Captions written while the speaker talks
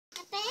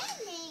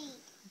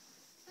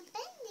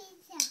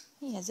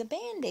He has a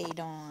Band-Aid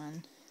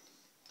on.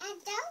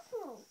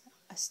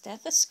 A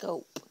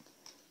stethoscope.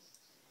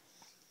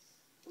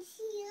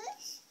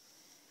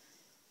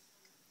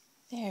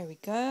 There we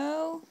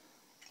go.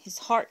 His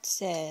heart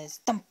says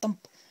thump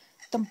thump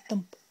thump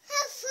thump. A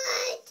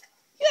fart.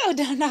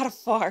 No, not a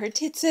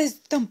fart. It says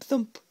thump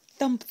thump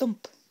thump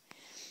thump.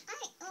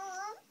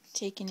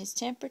 Taking his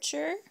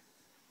temperature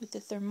with the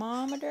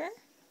thermometer.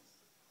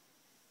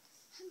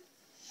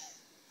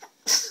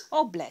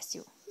 Oh, bless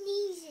you.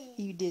 Sneezing.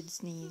 You did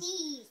sneeze.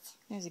 Sneeze.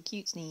 That was a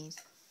cute sneeze.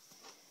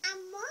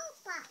 And more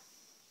black.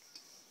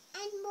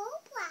 And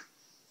more black.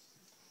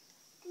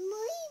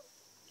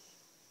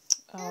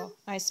 Oh,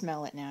 I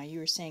smell it now. You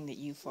were saying that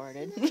you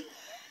farted.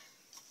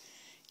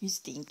 You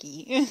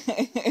stinky.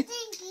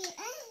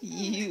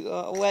 Stinky.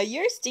 Well,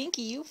 you're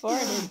stinky. You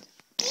farted.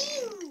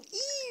 Ew.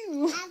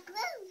 Ew. A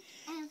gross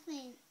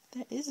elephant.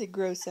 That is a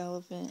gross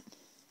elephant.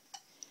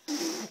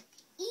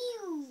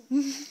 Ew.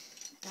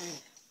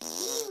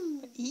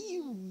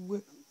 Ew.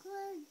 Gross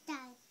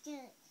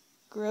doctor.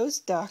 Gross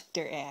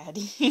Dr.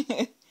 Addy.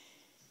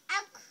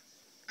 I'm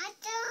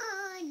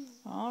done.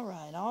 All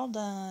right, all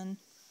done.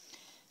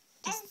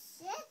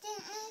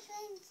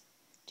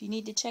 Do you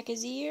need to check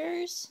his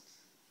ears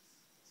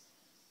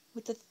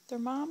with the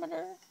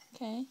thermometer?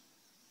 Okay.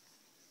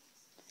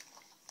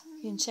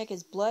 You can check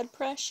his blood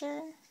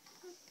pressure.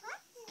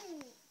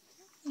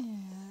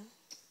 Yeah.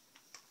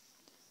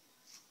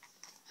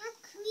 How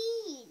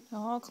clean.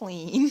 All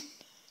clean.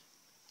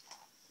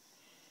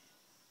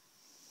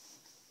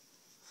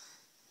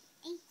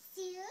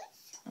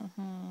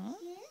 Uh-huh.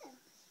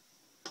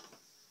 Yeah.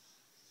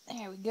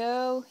 There we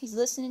go. He's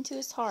listening to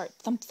his heart.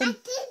 Thump,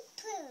 thump.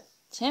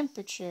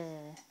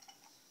 Temperature.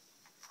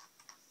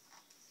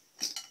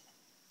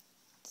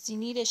 Does he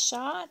need a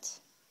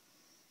shot?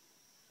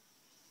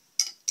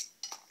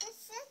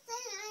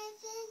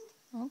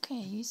 Okay,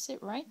 you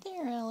sit right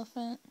there,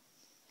 elephant.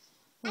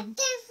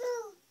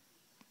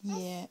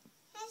 Yeah.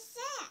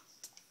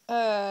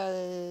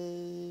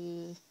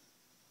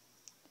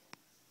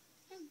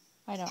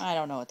 I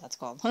don't know what that's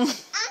called.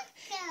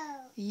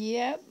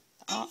 Yep.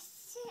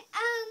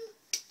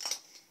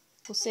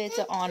 We'll say it's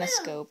an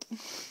onoscope.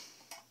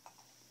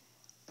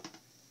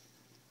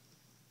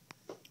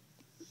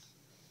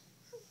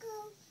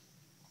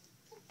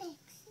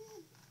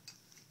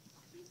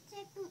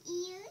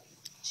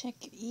 Check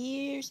your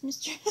ears,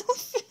 Mr.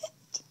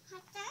 Elephant.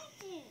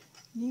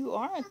 You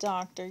are a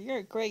doctor. You're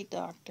a great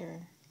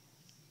doctor.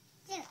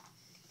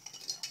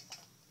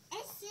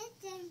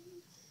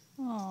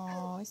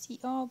 Oh, is he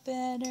all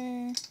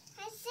better?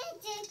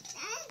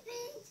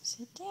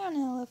 Sit down,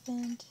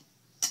 elephant.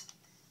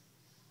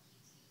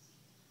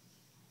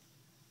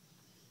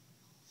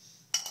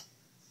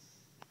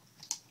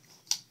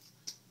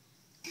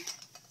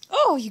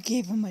 Oh, you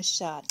gave him a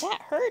shot.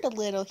 That hurt a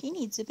little. He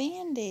needs a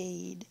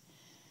Band-Aid.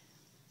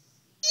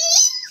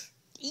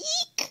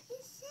 Eek!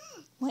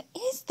 What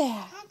is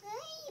that?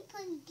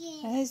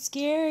 A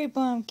scary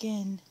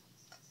pumpkin.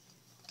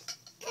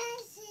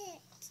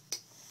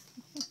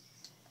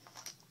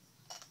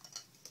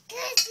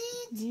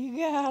 You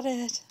got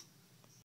it.